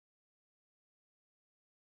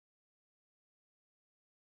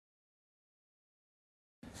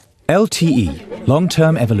LTE,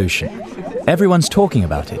 long-term evolution. Everyone's talking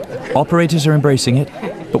about it. Operators are embracing it.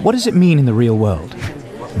 But what does it mean in the real world?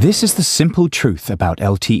 This is the simple truth about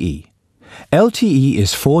LTE. LTE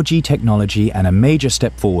is 4G technology and a major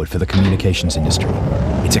step forward for the communications industry.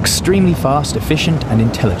 It's extremely fast, efficient, and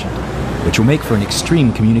intelligent, which will make for an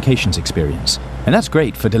extreme communications experience. And that's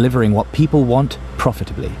great for delivering what people want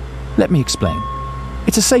profitably. Let me explain.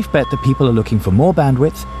 It's a safe bet that people are looking for more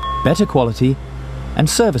bandwidth, better quality, and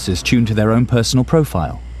services tuned to their own personal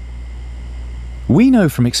profile. We know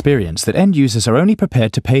from experience that end users are only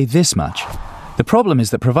prepared to pay this much. The problem is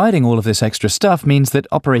that providing all of this extra stuff means that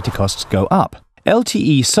operator costs go up.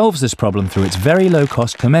 LTE solves this problem through its very low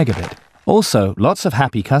cost per megabit. Also, lots of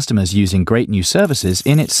happy customers using great new services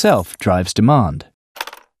in itself drives demand.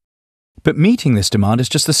 But meeting this demand is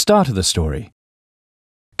just the start of the story.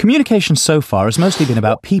 Communication so far has mostly been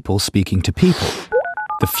about people speaking to people.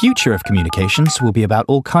 The future of communications will be about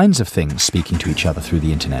all kinds of things speaking to each other through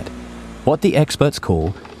the internet. What the experts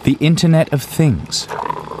call the Internet of Things.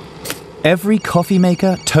 Every coffee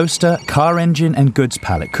maker, toaster, car engine, and goods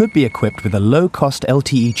pallet could be equipped with a low-cost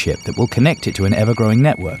LTE chip that will connect it to an ever-growing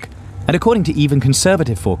network. And according to even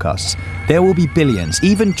conservative forecasts, there will be billions,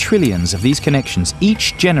 even trillions of these connections,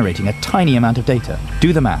 each generating a tiny amount of data.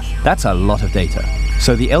 Do the math. That's a lot of data.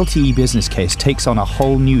 So the LTE business case takes on a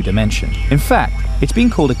whole new dimension. In fact, it's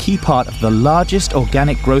been called a key part of the largest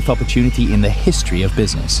organic growth opportunity in the history of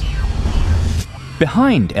business.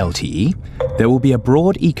 Behind LTE, there will be a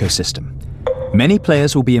broad ecosystem. Many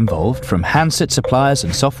players will be involved, from handset suppliers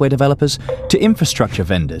and software developers to infrastructure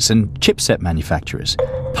vendors and chipset manufacturers.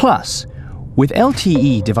 Plus, with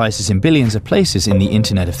LTE devices in billions of places in the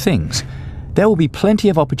Internet of Things, there will be plenty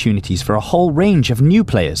of opportunities for a whole range of new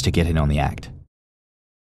players to get in on the act.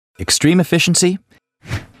 Extreme efficiency,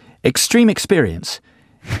 extreme experience,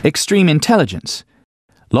 extreme intelligence,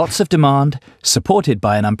 lots of demand, supported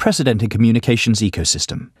by an unprecedented communications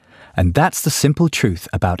ecosystem. And that's the simple truth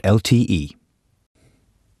about LTE.